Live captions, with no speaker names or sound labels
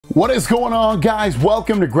What is going on, guys?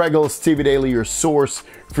 Welcome to Greggles TV Daily, your source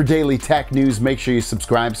for daily tech news. Make sure you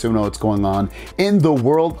subscribe so you know what's going on in the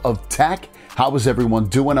world of tech. How is everyone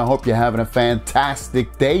doing? I hope you're having a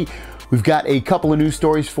fantastic day. We've got a couple of news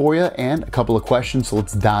stories for you and a couple of questions, so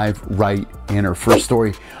let's dive right in. Our first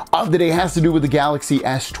story of the day has to do with the Galaxy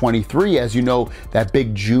S23. As you know, that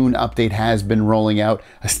big June update has been rolling out.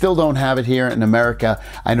 I still don't have it here in America.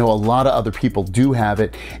 I know a lot of other people do have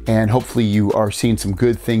it, and hopefully you are seeing some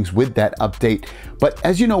good things with that update. But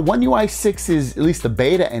as you know, One UI 6 is, at least the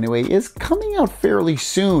beta anyway, is coming out fairly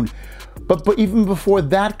soon. But even before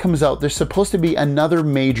that comes out, there's supposed to be another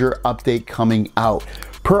major update coming out.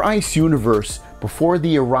 Per Ice Universe, before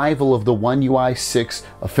the arrival of the One UI 6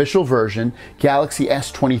 official version, Galaxy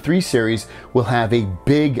S23 series will have a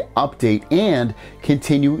big update and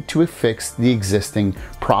continue to fix the existing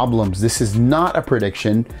problems. This is not a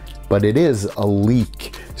prediction, but it is a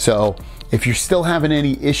leak. So if you're still having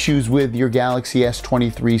any issues with your Galaxy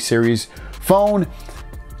S23 series phone,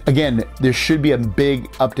 again, there should be a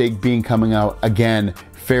big update being coming out again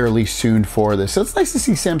fairly soon for this. So it's nice to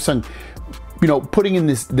see Samsung, you know, putting in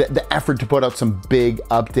the effort to put out some big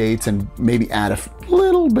updates and maybe add a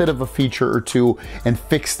little bit of a feature or two and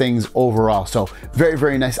fix things overall. So very,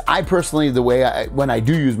 very nice. I personally, when I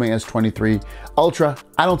do use my S23 Ultra,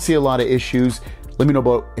 I don't see a lot of issues. Let me know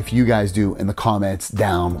about if you guys do in the comments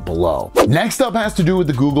down below. Next up has to do with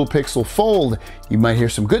the Google Pixel Fold. You might hear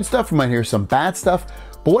some good stuff, you might hear some bad stuff,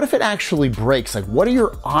 but what if it actually breaks? Like, what are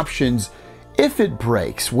your options if it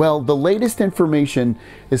breaks? Well, the latest information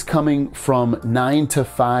is coming from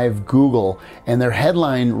 9to5 Google, and their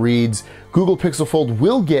headline reads, Google Pixel Fold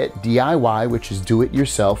will get DIY, which is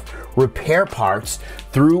do-it-yourself, repair parts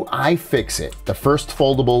through iFixit, the first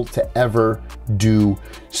foldable to ever do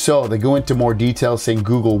so. They go into more details saying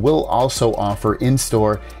Google will also offer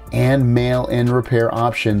in-store and mail-in repair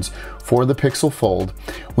options for the Pixel Fold.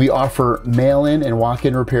 We offer mail-in and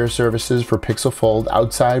walk-in repair services for Pixel Fold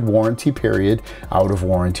outside warranty period, out of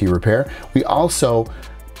warranty repair. We also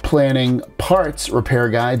planning parts, repair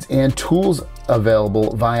guides, and tools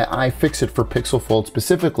available via iFixit for Pixel Fold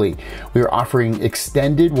specifically. We are offering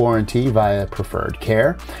extended warranty via Preferred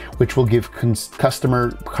Care, which will give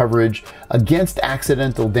customer coverage against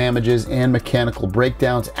accidental damages and mechanical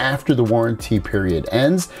breakdowns after the warranty period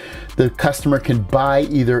ends. The customer can buy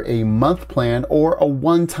either a month plan or a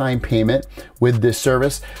one-time payment. With this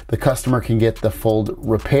service, the customer can get the Fold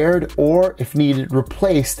repaired or, if needed,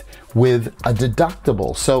 replaced with a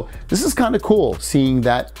deductible. So this is kind of cool, seeing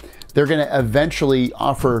that they're going to eventually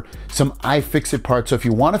offer some iFixit parts. So if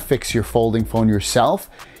you want to fix your folding phone yourself,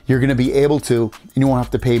 you're going to be able to, and you won't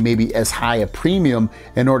have to pay maybe as high a premium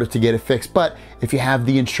in order to get it fixed. But if you have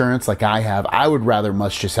the insurance like I have, I would rather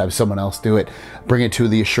much just have someone else do it, bring it to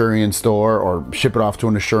the Assurian store or ship it off to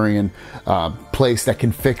an Assurian place that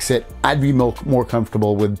can fix it. I'd be more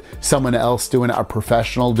comfortable with someone else doing it, a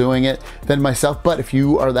professional doing it, than myself. But if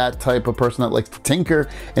you are that type of person that likes to tinker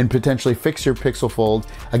and potentially fix your Pixel Fold,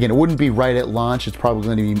 again, it wouldn't be right at launch. It's probably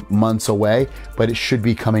going to be months away, but it should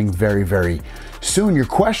be coming very, very soon. Your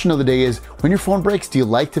question of the day is, when your phone breaks, do you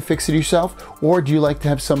like to fix it yourself, or do you like to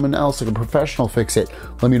have someone else, like a professional, fix it?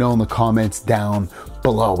 Let me know in the comments down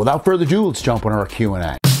below. Without further ado, let's jump on our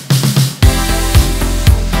Q&A.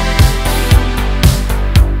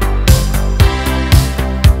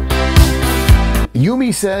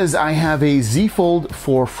 Yumi says, I have a Z Fold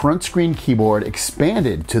 4 front screen keyboard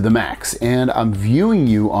expanded to the max, and I'm viewing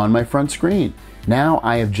you on my front screen. Now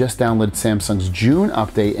I have just downloaded Samsung's June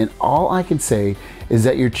update, and all I can say is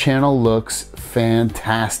that your channel looks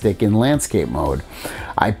fantastic in landscape mode.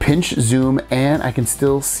 I pinch zoom and I can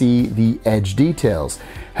still see the edge details.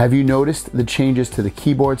 Have you noticed the changes to the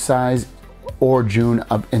keyboard size or June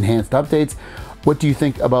enhanced updates? What do you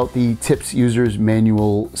think about the tips users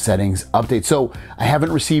manual settings update? So I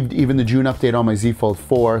haven't received even the June update on my Z Fold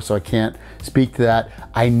 4, so I can't speak to that.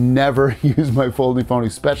 I never use my folding phone,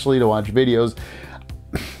 especially to watch videos.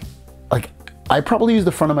 Like, I probably use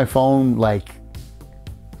the front of my phone like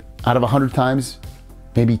out of 100 times,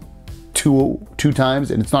 maybe two times,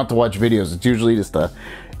 and it's not to watch videos. It's usually just to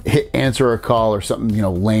answer a call or something, you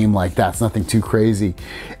know, lame like that. It's nothing too crazy.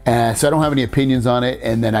 So I don't have any opinions on it.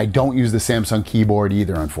 And then I don't use the Samsung keyboard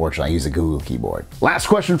either, unfortunately. I use a Google keyboard. Last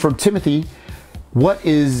question from Timothy. What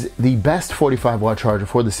is the best 45-watt charger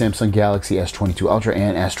for the Samsung Galaxy S22 Ultra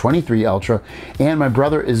and S23 Ultra? And my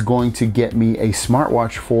brother is going to get me a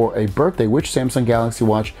smartwatch for a birthday. Which Samsung Galaxy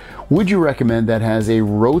watch would you recommend that has a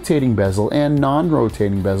rotating bezel and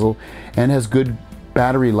non-rotating bezel and has good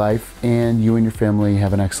battery life, and you and your family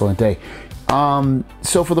have an excellent day?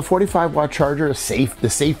 So for the 45-watt charger, the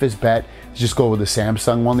safest bet just go with the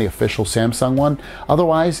Samsung one, the official Samsung one.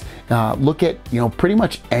 Otherwise, look at, pretty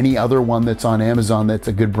much any other one that's on Amazon that's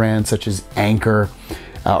a good brand, such as Anker,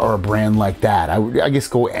 or a brand like that. I guess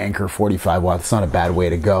go Anker 45 watts. It's not a bad way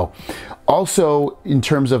to go. Also, in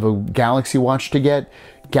terms of a Galaxy Watch to get,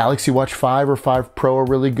 Galaxy Watch 5 or 5 Pro are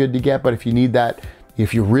really good to get, but if you need that,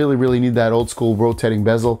 if you really need that old school rotating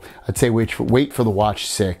bezel, I'd say wait for the Watch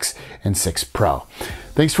 6 and 6 Pro.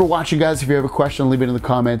 Thanks for watching, guys. If you have a question, leave it in the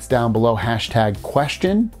comments down below,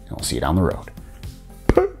 #question, and I'll see you down the road.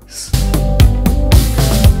 Peace.